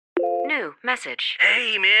New message.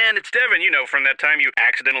 Hey, man, it's Devin. From that time you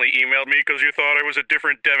accidentally emailed me because you thought I was a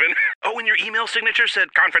different Devin. Oh, and your email signature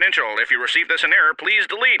said confidential. If you receive this in error, please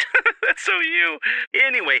delete. That's so you.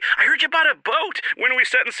 Anyway, I heard you bought a boat. When are we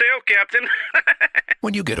setting sail, Captain?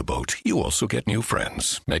 When you get a boat, you also get new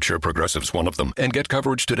friends. Make sure Progressive's one of them and get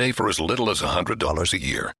coverage today for as little as $100 a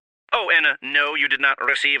year. Oh, and no, you did not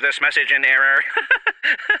receive this message in error.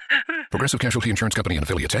 Progressive Casualty Insurance Company and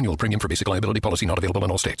Affiliates. Annual premium for basic liability policy not available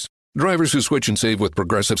in all states. Drivers who switch and save with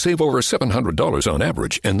Progressive save over $700 on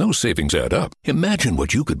average, and those savings add up. Imagine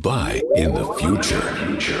what you could buy in the future.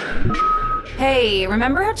 Hey,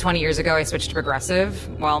 remember how 20 years ago I switched to Progressive?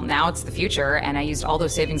 Well, now it's the future, and I used all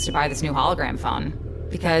those savings to buy this new hologram phone.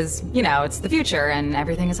 Because, it's the future, and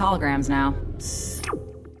everything is holograms now.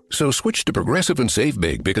 So switch to Progressive and save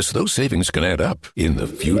big, because those savings can add up in the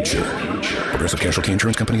future. Progressive Casualty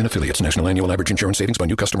Insurance Company and Affiliates. National annual average insurance savings by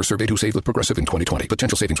new customers surveyed who saved with Progressive in 2020.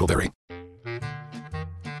 Potential savings will vary.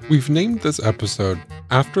 We've named this episode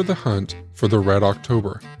after the hunt for the Red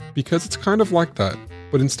October, because it's kind of like that.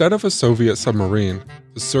 But instead of a Soviet submarine,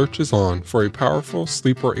 the search is on for a powerful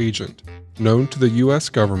sleeper agent known to the U.S.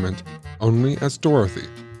 government only as Dorothy.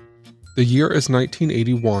 The year is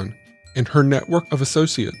 1981, and her network of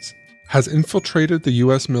associates has infiltrated the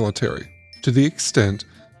U.S. military to the extent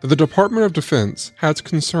that the Department of Defense has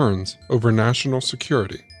concerns over national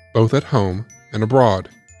security, both at home and abroad.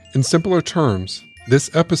 In simpler terms,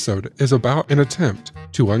 this episode is about an attempt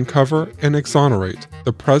to uncover and exonerate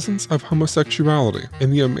the presence of homosexuality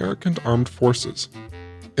in the American Armed Forces.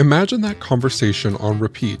 Imagine that conversation on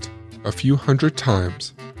repeat a few hundred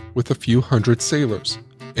times with a few hundred sailors,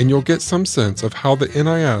 and you'll get some sense of how the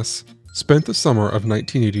NIS spent the summer of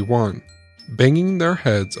 1981, banging their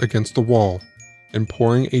heads against the wall and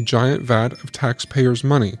pouring a giant vat of taxpayers'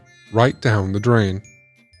 money right down the drain.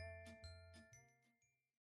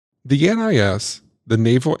 The NIS, the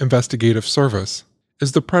Naval Investigative Service,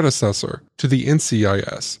 is the predecessor to the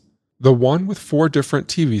NCIS, the one with 4 different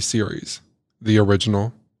TV series, the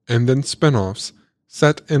original, and then spin-offs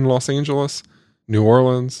set in Los Angeles, New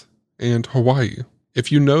Orleans, and Hawaii.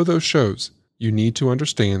 If you know those shows, you need to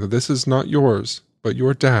understand that this is not yours, but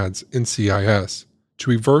your dad's NCIS, to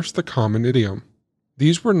reverse the common idiom.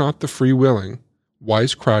 These were not the freewheeling,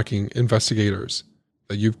 wisecracking investigators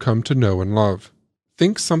that you've come to know and love.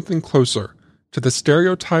 Think something closer to the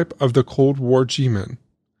stereotype of the Cold War G-men,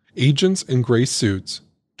 agents in gray suits,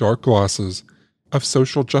 dark glasses, of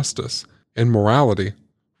social justice and morality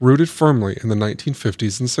rooted firmly in the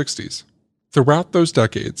 1950s and 60s. Throughout those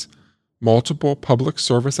decades, multiple public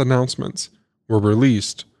service announcements were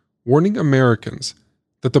released warning Americans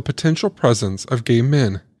that the potential presence of gay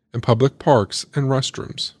men in public parks and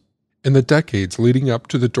restrooms. In the decades leading up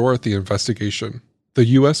to the Dorothy investigation, the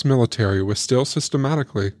U.S. military was still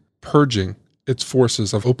systematically purging its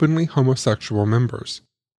forces of openly homosexual members.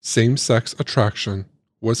 Same-sex attraction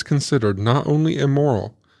was considered not only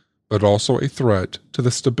immoral, but also a threat to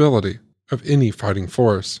the stability of any fighting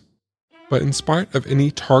force. But in spite of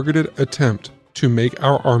any targeted attempt to make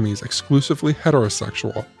our armies exclusively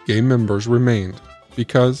heterosexual, gay members remained,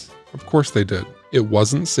 because, of course they did. It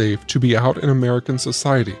wasn't safe to be out in American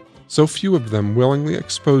society, so few of them willingly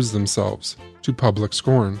exposed themselves to public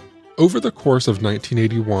scorn. Over the course of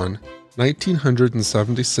 1981,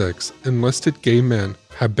 1,976 enlisted gay men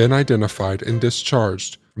have been identified and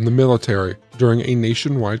discharged from the military during a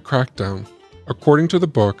nationwide crackdown. According to the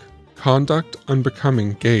book, Conduct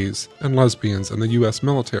Unbecoming Gays and Lesbians in the U.S.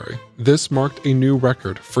 Military, this marked a new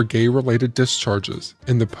record for gay-related discharges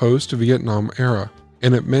in the post-Vietnam era,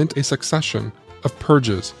 and it meant a succession of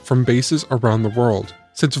purges from bases around the world.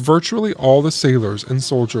 Since virtually all the sailors and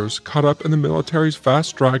soldiers caught up in the military's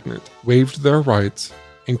vast dragnet waived their rights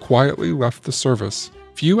and quietly left the service,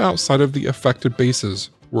 few outside of the affected bases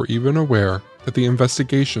were even aware that the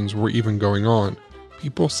investigations were even going on.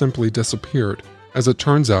 People simply disappeared. As it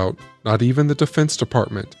turns out, not even the Defense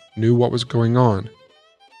Department knew what was going on,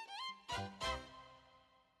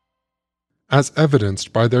 as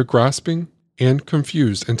evidenced by their grasping and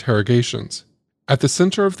confused interrogations. At the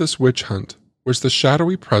center of this witch hunt was the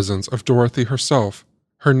shadowy presence of Dorothy herself.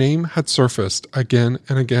 Her name had surfaced again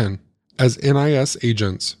and again, as NIS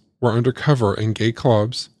agents were undercover in gay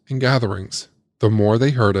clubs and gatherings. The more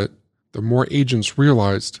they heard it, the more agents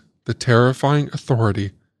realized the terrifying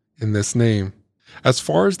authority in this name. As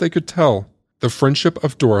far as they could tell, the friendship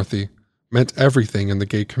of Dorothy meant everything in the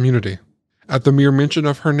gay community. At the mere mention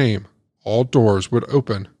of her name, all doors would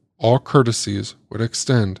open, all courtesies would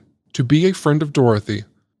extend. To be a friend of Dorothy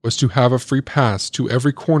was to have a free pass to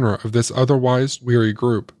every corner of this otherwise weary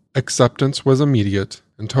group. Acceptance was immediate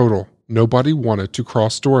and total. Nobody wanted to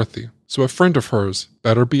cross Dorothy, so a friend of hers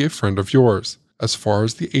better be a friend of yours, as far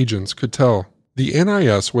as the agents could tell. The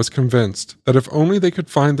NIS was convinced that if only they could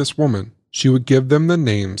find this woman, she would give them the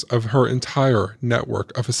names of her entire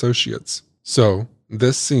network of associates. So,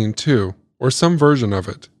 this scene too, or some version of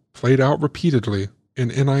it, played out repeatedly in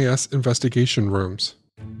NIS investigation rooms.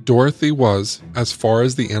 Dorothy was, as far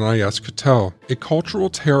as the NIS could tell, a cultural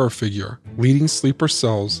terror figure, leading sleeper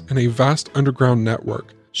cells in a vast underground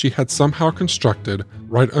network she had somehow constructed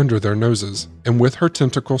right under their noses. And with her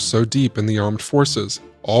tentacles so deep in the armed forces,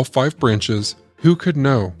 all 5 branches, who could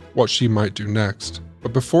know what she might do next?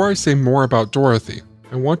 But before I say more about Dorothy,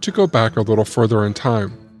 I want to go back a little further in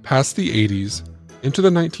time, past the 80s, into the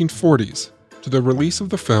 1940s, to the release of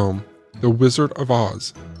the film The Wizard of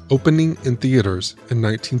Oz. Opening in theaters in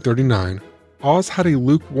 1939, Oz had a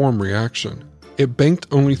lukewarm reaction. It banked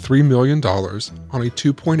only $3 million on a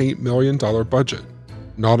 $2.8 million budget,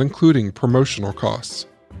 not including promotional costs.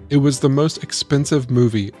 It was the most expensive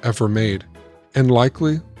movie ever made, and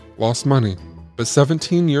likely lost money. But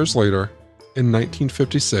 17 years later, in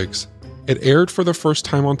 1956, it aired for the first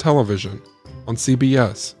time on television, on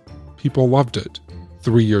CBS. People loved it.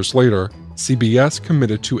 3 years later, CBS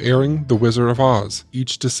committed to airing The Wizard of Oz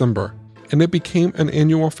each December, and it became an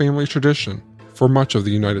annual family tradition for much of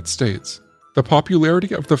the United States. The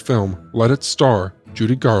popularity of the film led its star,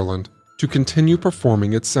 Judy Garland, to continue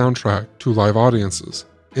performing its soundtrack to live audiences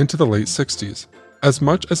into the late 60s. As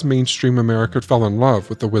much as mainstream America fell in love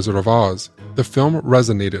with The Wizard of Oz, the film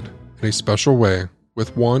resonated in a special way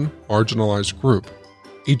with one marginalized group.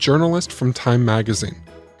 A journalist from Time magazine,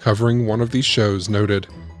 covering one of these shows, noted,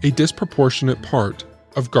 "A disproportionate part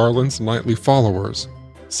of Garland's nightly followers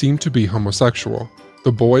seem to be homosexual.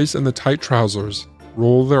 The boys in the tight trousers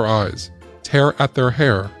roll their eyes, tear at their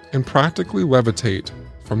hair, and practically levitate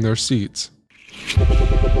from their seats."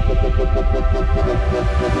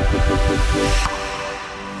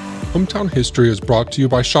 Hometown History is brought to you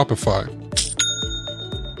by Shopify.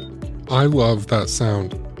 I love that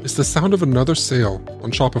sound. It's the sound of another sale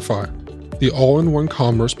on Shopify, the all-in-one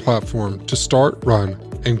commerce platform to start, run,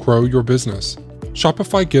 and grow your business.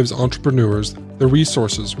 Shopify gives entrepreneurs the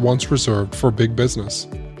resources once reserved for big business,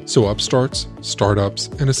 so upstarts, startups,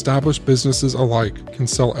 and established businesses alike can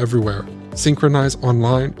sell everywhere, synchronize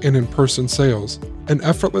online and in-person sales, and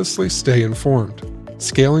effortlessly stay informed.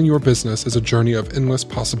 Scaling your business is a journey of endless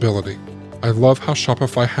possibility. I love how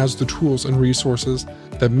Shopify has the tools and resources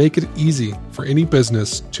that make it easy for any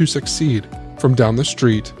business to succeed, from down the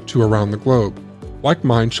street to around the globe. Like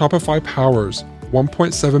mine, Shopify powers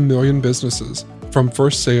 1.7 million businesses from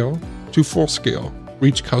first sale to full scale.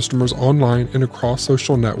 Reach customers online and across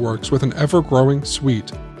social networks with an ever-growing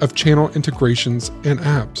suite of channel integrations and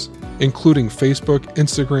apps, including Facebook,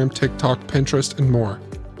 Instagram, TikTok, Pinterest, and more.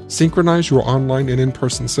 Synchronize your online and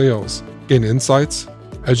in-person sales. Gain insights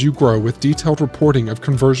as you grow with detailed reporting of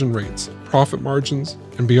conversion rates, profit margins,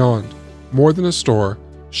 and beyond. More than a store,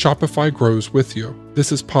 Shopify grows with you.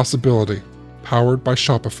 This is possibility, powered by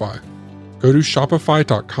Shopify. Go to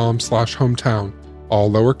shopify.com/hometown,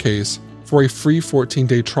 all lowercase, for a free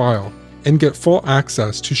 14-day trial and get full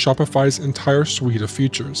access to Shopify's entire suite of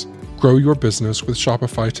features. Grow your business with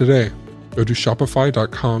Shopify today. Go to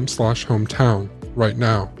shopify.com/hometown right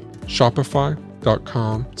now.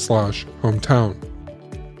 Shopify.com/hometown.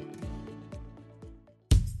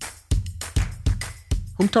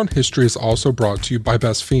 Hometown History is also brought to you by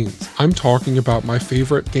Best Fiends. I'm talking about my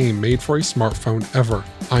favorite game made for a smartphone ever.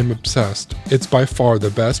 I'm obsessed. It's by far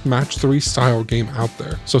the best Match 3 style game out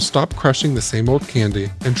there. So stop crushing the same old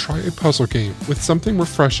candy and try a puzzle game with something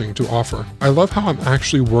refreshing to offer. I love how I'm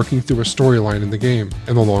actually working through a storyline in the game,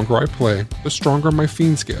 and the longer I play, the stronger my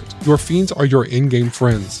fiends get. Your fiends are your in-game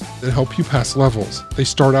friends that help you pass levels. They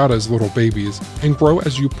start out as little babies and grow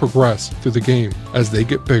as you progress through the game. As they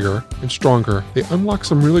get bigger and stronger, they unlock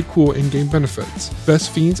some really cool in-game benefits.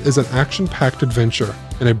 Best Fiends is an action-packed adventure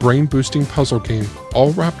and a brain-boosting puzzle game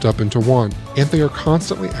all wrapped up into one, and they are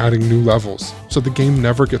constantly adding new levels, so the game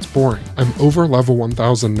never gets boring. I'm over level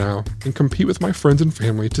 1000 now and compete with my friends and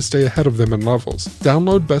family to stay ahead of them in levels.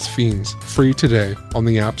 Download Best Fiends free today on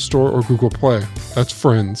the App Store or Google Play. That's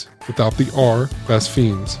friends without the R, Best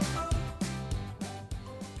Fiends.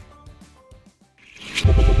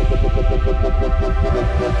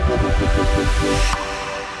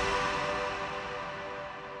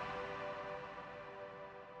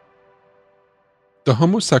 The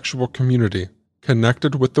homosexual community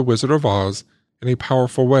connected with the Wizard of Oz in a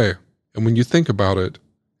powerful way, and when you think about it,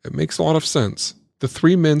 it makes a lot of sense. The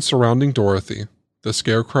 3 men surrounding Dorothy, the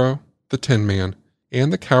Scarecrow, the Tin Man,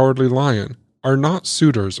 and the Cowardly Lion, are not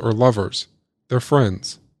suitors or lovers, they're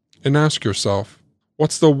friends. And ask yourself,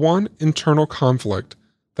 What's the one internal conflict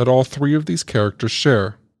that all three of these characters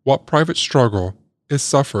share? What private struggle is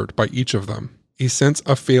suffered by each of them? A sense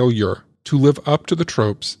of failure to live up to the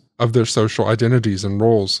tropes of their social identities and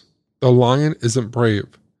roles. The lion isn't brave.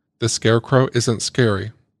 The scarecrow isn't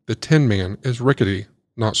scary. The Tin Man is rickety,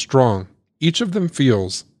 not strong. Each of them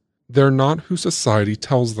feels they're not who society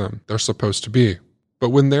tells them they're supposed to be. But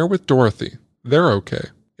when they're with Dorothy, they're okay,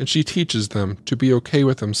 and she teaches them to be okay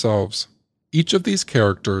with themselves. Each of these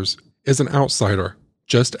characters is an outsider,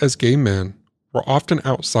 just as gay men were often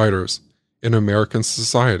outsiders in American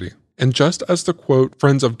society. And just as the quote,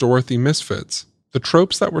 "Friends of Dorothy misfits," the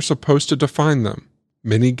tropes that were supposed to define them,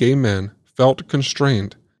 many gay men felt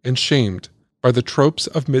constrained and shamed by the tropes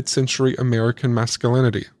of mid-century American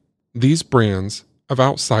masculinity. These brands of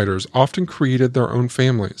outsiders often created their own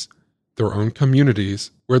families, their own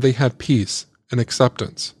communities, where they had peace and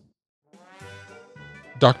acceptance.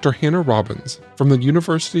 Dr. Hannah Robbins from the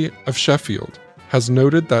University of Sheffield has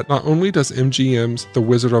noted that not only does MGM's The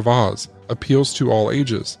Wizard of Oz appeals to all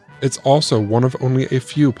ages, it's also one of only a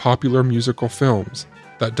few popular musical films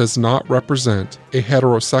that does not represent a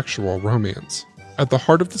heterosexual romance. At the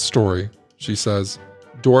heart of the story, she says,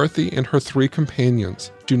 Dorothy and her three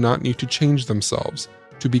companions do not need to change themselves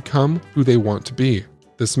to become who they want to be.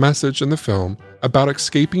 This message in the film about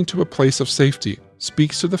escaping to a place of safety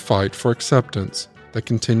speaks to the fight for acceptance that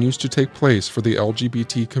continues to take place for the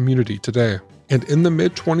LGBT community today. And in the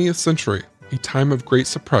mid-20th century, a time of great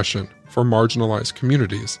suppression for marginalized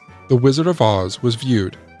communities, The Wizard of Oz was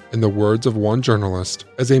viewed, in the words of one journalist,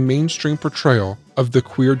 as a mainstream portrayal of the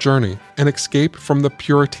queer journey, an escape from the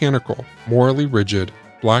puritanical, morally rigid,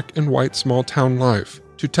 black and white small-town life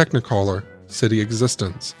to technicolor city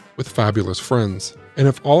existence with fabulous friends. And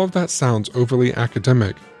if all of that sounds overly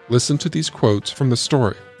academic, listen to these quotes from the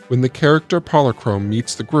story. When the character Polychrome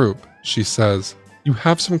meets the group, she says, "You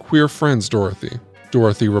have some queer friends, Dorothy."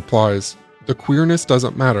 Dorothy replies, "The queerness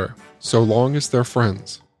doesn't matter, so long as they're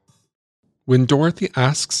friends." When Dorothy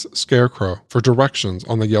asks Scarecrow for directions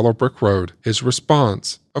on the yellow brick road, his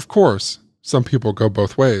response, "Of course, some people go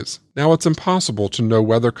both ways." Now it's impossible to know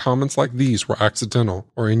whether comments like these were accidental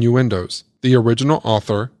or innuendos. The original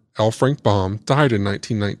author, L. Frank Baum, died in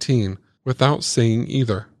 1919 without saying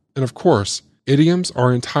either. And of course, idioms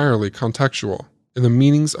are entirely contextual, and the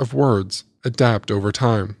meanings of words adapt over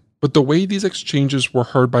time. But the way these exchanges were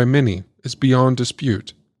heard by many is beyond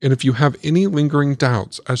dispute. And if you have any lingering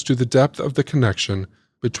doubts as to the depth of the connection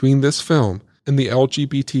between this film and the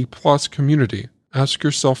LGBT+ community, ask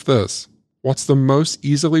yourself this. What's the most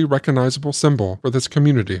easily recognizable symbol for this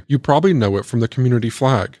community? You probably know it from the community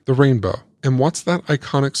flag, the rainbow. And what's that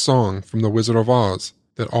iconic song from The Wizard of Oz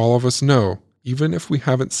that all of us know, even if we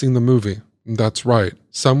haven't seen the movie? That's right,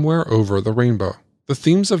 Somewhere Over the Rainbow. The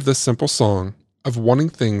themes of this simple song, of wanting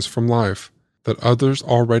things from life that others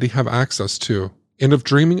already have access to, and of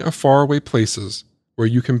dreaming of faraway places where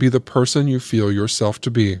you can be the person you feel yourself to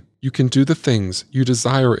be. You can do the things you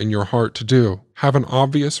desire in your heart to do, have an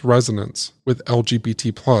obvious resonance with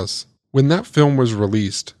LGBT+. When that film was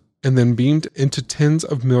released, and then beamed into tens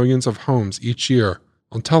of millions of homes each year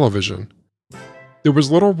on television, there was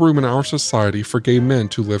little room in our society for gay men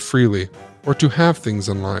to live freely, or to have things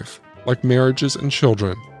in life, like marriages and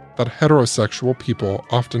children, that heterosexual people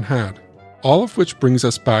often had. All of which brings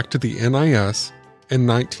us back to the NIS in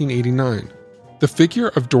 1989. The figure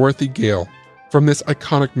of Dorothy Gale from this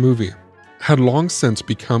iconic movie had long since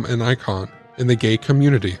become an icon in the gay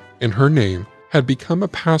community, and her name had become a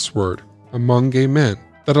password among gay men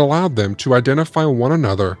that allowed them to identify one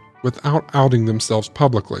another without outing themselves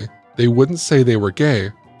publicly. They wouldn't say they were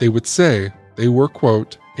gay, they would say they were,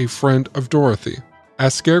 quote, a friend of Dorothy,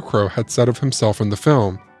 as Scarecrow had said of himself in the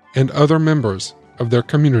film, and other members of their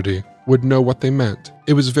community would know what they meant.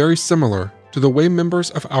 It was very similar to the way members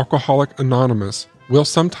of Alcoholics Anonymous will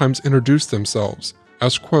sometimes introduce themselves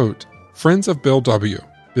as, quote, friends of Bill W.,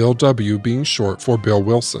 Bill W. being short for Bill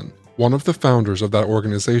Wilson, one of the founders of that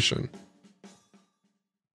organization.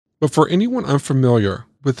 But for anyone unfamiliar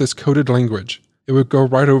with this coded language, it would go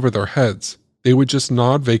right over their heads. They would just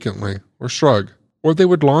nod vacantly or shrug, or they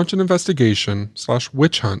would launch an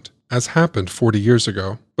investigation/witch hunt as happened 40 years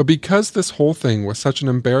ago. But because this whole thing was such an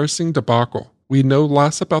embarrassing debacle, we know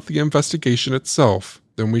less about the investigation itself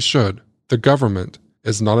than we should. The government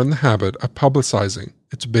is not in the habit of publicizing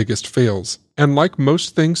its biggest fails. And like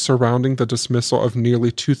most things surrounding the dismissal of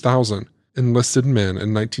nearly 2,000 enlisted men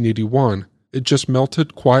in 1981, it just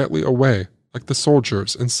melted quietly away like the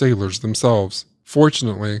soldiers and sailors themselves.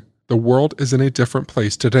 Fortunately, the world is in a different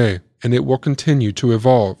place today, and it will continue to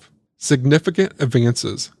evolve. Significant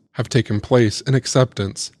advances have taken place in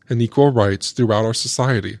acceptance and equal rights throughout our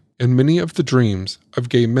society, and many of the dreams of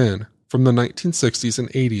gay men from the 1960s and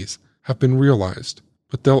 80s have been realized,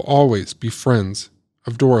 but they'll always be friends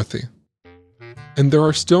of Dorothy. And there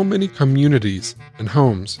are still many communities and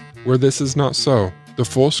homes where this is not so. The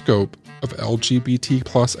full scope of LGBT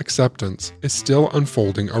plus acceptance is still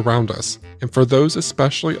unfolding around us, and for those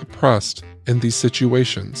especially oppressed in these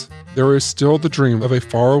situations, there is still the dream of a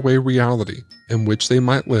faraway reality in which they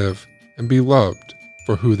might live and be loved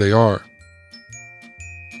for who they are.